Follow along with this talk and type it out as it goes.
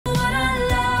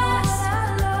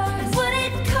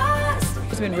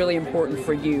been really important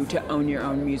for you to own your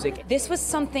own music? This was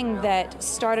something that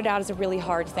started out as a really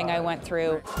hard thing I went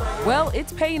through. Well,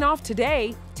 it's paying off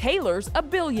today. Taylor's a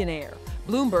billionaire.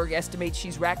 Bloomberg estimates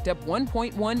she's racked up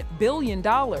 $1.1 billion,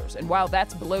 and while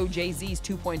that's below Jay-Z's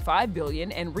 $2.5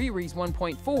 billion and Riri's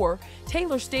 $1.4,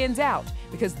 Taylor stands out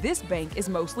because this bank is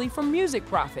mostly from music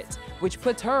profits, which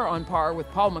puts her on par with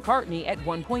Paul McCartney at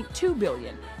 $1.2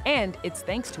 billion, and it's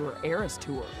thanks to her Eras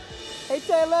tour. Hey,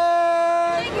 Taylor!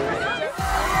 Thank you for coming.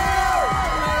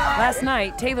 Last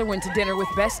night, Taylor went to dinner with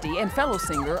bestie and fellow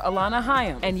singer Alana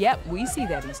Haim, and yep, we see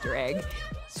that Easter egg.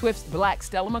 Swift's black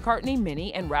Stella McCartney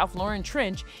mini and Ralph Lauren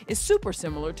trench is super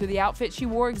similar to the outfit she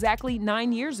wore exactly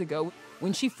 9 years ago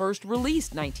when she first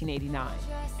released 1989.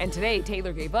 And today,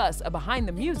 Taylor gave us a behind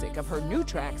the music of her new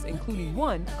tracks, including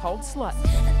one called Slut.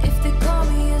 If they call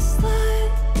me a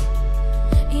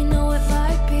slut, you know it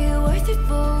might be worth it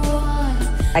for once.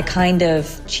 I kind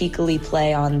of cheekily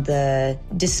play on the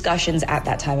discussions at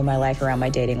that time in my life around my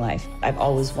dating life. I've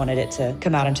always wanted it to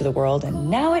come out into the world, and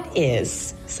now it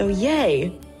is. So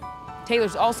yay.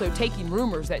 Taylor's also taking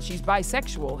rumors that she's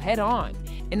bisexual head on.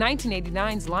 In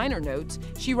 1989's liner notes,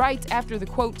 she writes after the,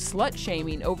 quote,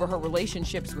 slut-shaming over her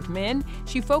relationships with men,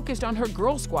 she focused on her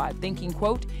girl squad, thinking,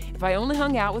 quote, if I only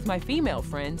hung out with my female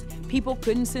friends, people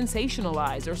couldn't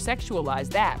sensationalize or sexualize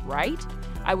that, right?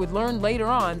 I would learn later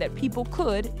on that people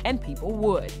could and people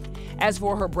would. As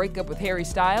for her breakup with Harry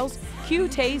Styles, cue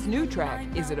Tay's new track,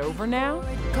 Is It Over Now?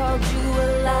 Called you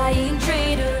a lying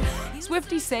traitor.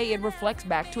 Swifties say it reflects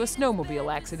back to a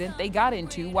snowmobile accident they got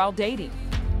into while dating.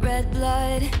 Red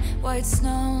blood, white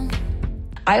snow.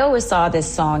 I always saw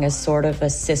this song as sort of a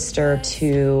sister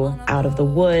to Out of the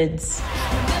Woods.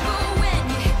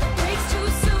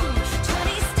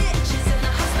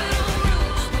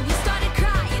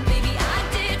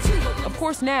 Of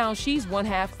course, now she's one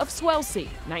half of Swelsey.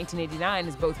 1989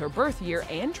 is both her birth year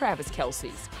and Travis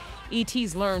Kelce's.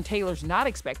 ET's learned Taylor's not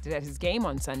expected at his game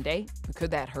on Sunday.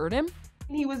 Could that hurt him?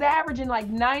 He was averaging like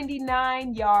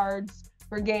 99 yards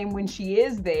per game when she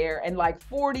is there and like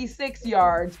 46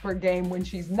 yards per game when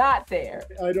she's not there.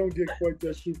 I don't get quite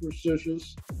that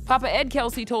superstitious. Papa Ed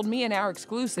Kelce told me in our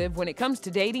exclusive, when it comes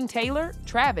to dating Taylor,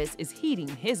 Travis is heeding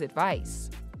his advice.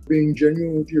 Being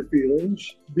genuine with your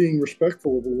feelings, being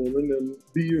respectful of a woman, and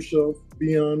be yourself,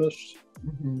 be honest.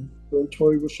 Don't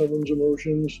toy with someone's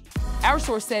emotions. Our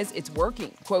source says it's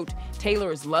working. Quote,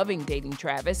 Taylor is loving dating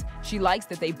Travis. She likes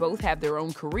that they both have their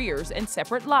own careers and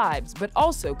separate lives, but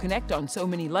also connect on so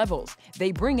many levels.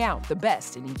 They bring out the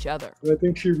best in each other. And I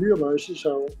think she realizes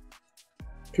how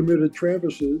committed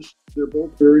Travis is. They're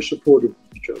both very supportive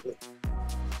of each other.